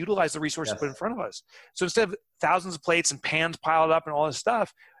 We utilize the resources put in front of us. So instead of thousands of plates and pans piled up and all this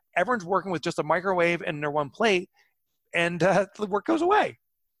stuff, everyone's working with just a microwave and their one plate, and the work goes away.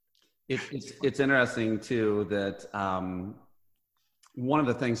 It's interesting too that one of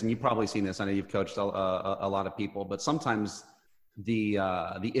the things, and you've probably seen this, I know you've coached a lot of people, but sometimes the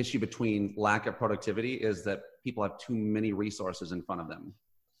issue between lack of productivity is that people have too many resources in front of them.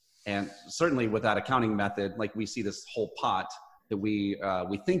 And certainly with that accounting method, like we see this whole pot that we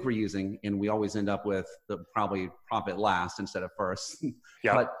think we're using, and we always end up with the probably profit last instead of first.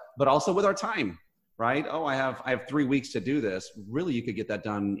 Yeah. But also with our time, right? Oh, I have 3 weeks to do this. Really, you could get that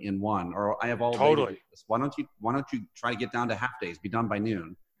done in 1. Or I have all day to do this. Why don't you try to get down to half days, be done by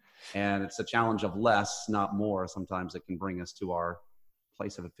noon? And it's a challenge of less, not more. Sometimes it can bring us to our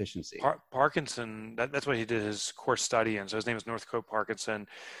place of efficiency. Parkinson, that's what he did his course study in. So his name is Northcote Parkinson,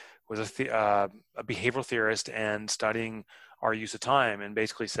 was a behavioral theorist and studying our use of time, and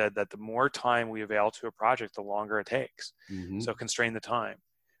basically said that the more time we avail to a project, the longer it takes. Mm-hmm. So constrain the time.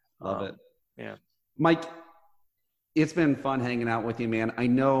 Love it. Yeah. Mike, it's been fun hanging out with you, man. I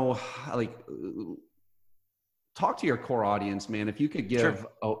know, like, talk to your core audience, man. If you could give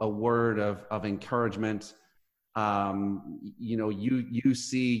a word of encouragement, you know,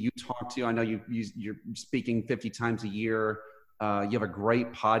 you talk to, I know you're speaking 50 times a year. You have a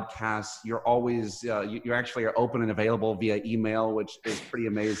great podcast. You're always, you actually are open and available via email, which is pretty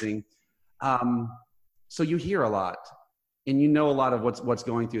amazing. So you hear a lot, and you know a lot of what's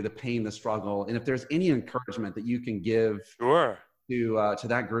going through, the pain, the struggle. And if there's any encouragement that you can give to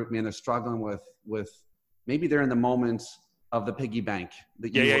that group, man, they're struggling with maybe they're in the moment of the piggy bank.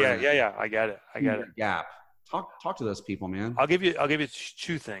 That yeah. I get it. Gap. Talk to those people, man. I'll give you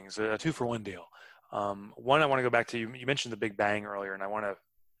 2 things, a 2-for-1 deal. One, I want to go back to, you mentioned the Big Bang earlier, and I want to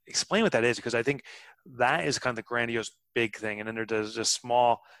explain what that is, because I think that is kind of the grandiose big thing. And then there's a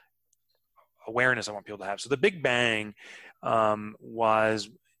small awareness I want people to have. So the Big Bang was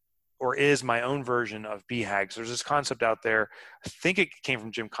or is my own version of BHAG. So there's this concept out there. I think it came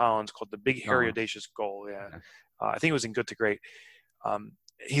from Jim Collins, called the Big Hairy Audacious Goal. Yeah. I think it was in Good to Great.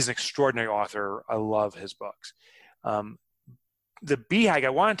 He's an extraordinary author. I love his books. The BHAG I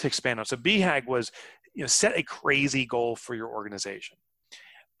wanted to expand on. So BHAG was, set a crazy goal for your organization.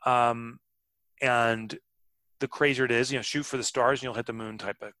 And the crazier it is, shoot for the stars and you'll hit the moon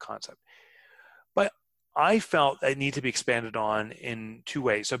type of concept. But I felt it needed to be expanded on in 2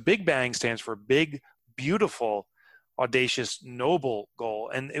 ways. So Big Bang stands for big, beautiful, audacious, noble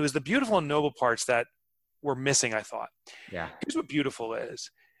goal. And it was the beautiful and noble parts that were missing, I thought. Yeah. Here's what beautiful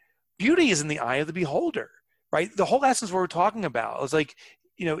is. Beauty is in the eye of the beholder, right? The whole essence of what we're talking about is like,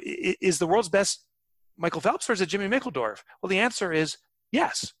 is the world's best Michael Phelps or is it Jimmy Mickeldorf? Well, the answer is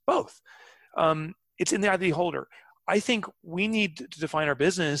yes, both. It's in the eye of the beholder. I think we need to define our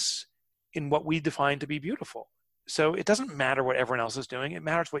business in what we define to be beautiful. So it doesn't matter what everyone else is doing. It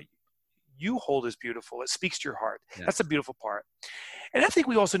matters what you hold as beautiful. It speaks to your heart. Yeah. That's the beautiful part. And I think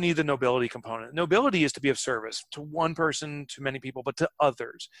we also need the nobility component. Nobility is to be of service to one person, to many people, but to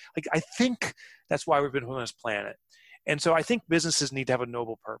others. Like, I think that's why we've been on this planet. And so I think businesses need to have a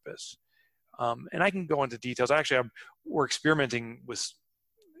noble purpose. And I can go into details. Actually, we're experimenting with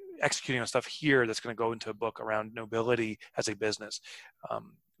executing on stuff here that's going to go into a book around nobility as a business.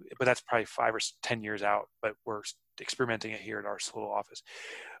 But that's probably 5 or 10 years out, but we're experimenting it here at our little office.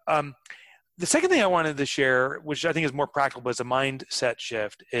 The second thing I wanted to share, which I think is more practical, but it's a mindset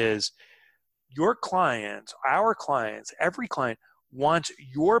shift, is your clients, our clients, every client wants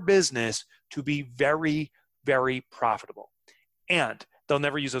your business to be very, very profitable. And they'll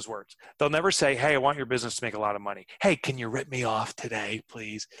never use those words. They'll never say, hey, I want your business to make a lot of money. Hey, can you rip me off today,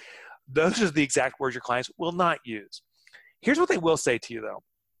 please? Those are the exact words your clients will not use. Here's what they will say to you, though.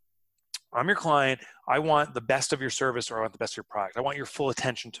 I'm your client. I want the best of your service, or I want the best of your product. I want your full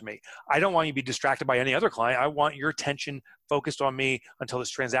attention to me. I don't want you to be distracted by any other client. I want your attention focused on me until this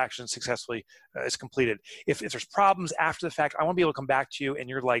transaction successfully is completed. If there's problems after the fact, I want to be able to come back to you and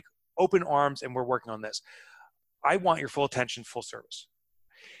you're like open arms and we're working on this. I want your full attention, full service.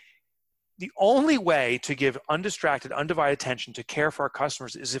 The only way to give undistracted, undivided attention to care for our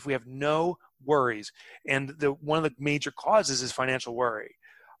customers is if we have no worries. And one of the major causes is financial worry.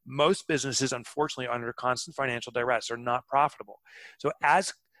 Most businesses, unfortunately, are under constant financial duress, are not profitable. So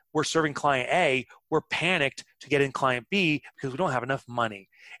as we're serving client A, we're panicked to get in client B because we don't have enough money.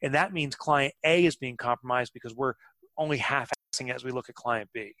 And that means client A is being compromised because we're only half-assing it as we look at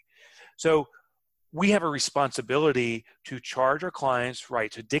client B. So we have a responsibility to charge our clients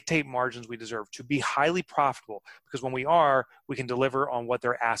right, to dictate margins we deserve, to be highly profitable, because when we are, we can deliver on what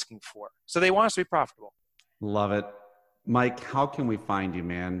they're asking for. So they want us to be profitable. Love it. Mike, how can we find you,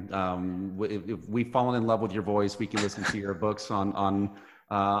 man? If we've fallen in love with your voice, we can listen to your books on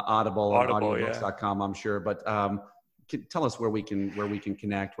Audible and audiobooks.com, yeah. I'm sure. But tell us where we can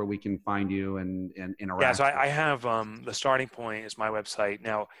connect, where we can find you and interact. Yeah, so I have the starting point is my website.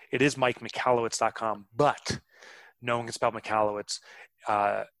 Now, it is MikeMichalowicz.com, but no one can spell Michalowicz.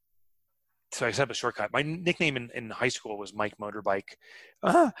 So I set up a shortcut. My nickname in high school was Mike Motorbike.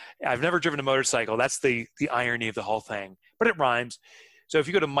 I've never driven a motorcycle. That's the irony of the whole thing, but it rhymes. So if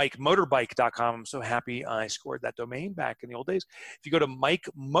you go to MikeMotorbike.com, I'm so happy I scored that domain back in the old days. If you go to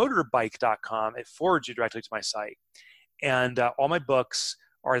MikeMotorbike.com, it forwards you directly to my site. And all my books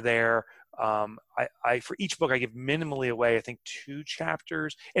are there. For each book, I give minimally away, I think, 2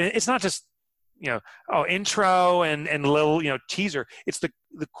 chapters. And it's not just, intro and little, teaser. It's the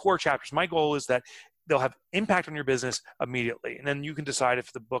core chapters. My goal is that they'll have impact on your business immediately. And then you can decide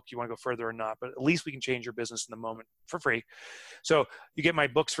if the book you want to go further or not, but at least we can change your business in the moment for free. So you get my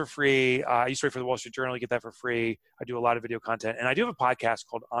books for free. I used to write for the Wall Street Journal. You get that for free. I do a lot of video content, and I do have a podcast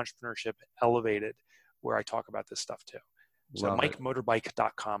called Entrepreneurship Elevated, where I talk about this stuff too. So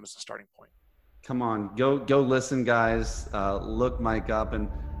MikeMotorbike.com is the starting point. Come on, go listen, guys. Look Mike up. And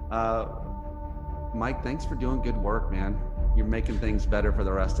Mike, thanks for doing good work, man. You're making things better for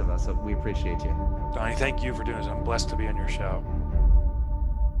the rest of us. So we appreciate you. Donnie, thank you for doing this. I'm blessed to be on your show.